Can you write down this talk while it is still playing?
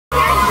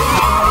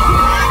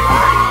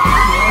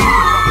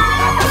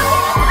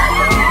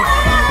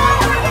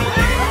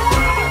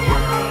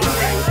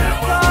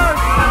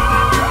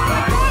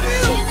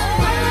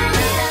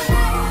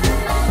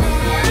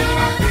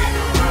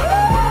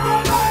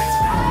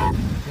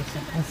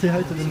Say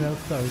hi to the Nail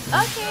Stars.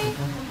 Okay.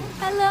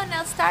 Hello,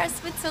 Nail Stars,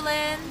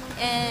 Switzerland,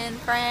 and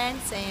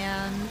France,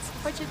 and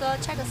Portugal,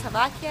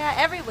 Czechoslovakia,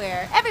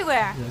 everywhere.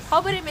 Everywhere. Yes.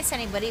 Hope I didn't miss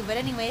anybody, but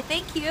anyway,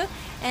 thank you.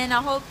 And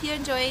I hope you're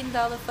enjoying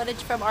all the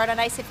footage from Art on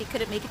Ice if you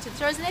couldn't make it to the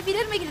shows. And if you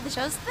did make it to the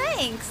shows,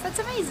 thanks. That's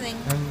amazing.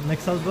 And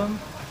next album?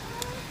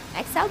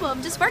 Next album,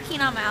 I'm just working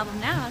on my album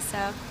now,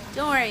 so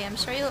don't worry. I'm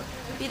sure you'll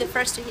be the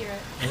first to hear it.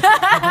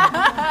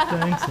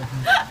 Thanks.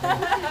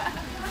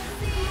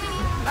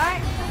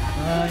 Bye.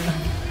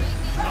 Bye.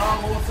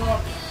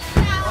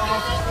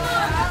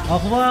 Au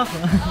revoir.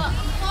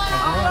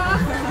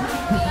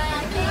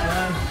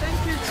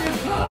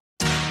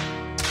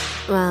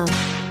 Well,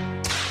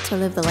 to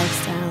live the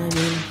lifestyle, I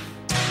mean,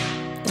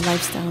 the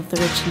lifestyle of the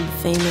rich and the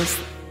famous,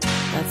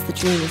 that's the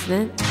dream, isn't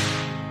it?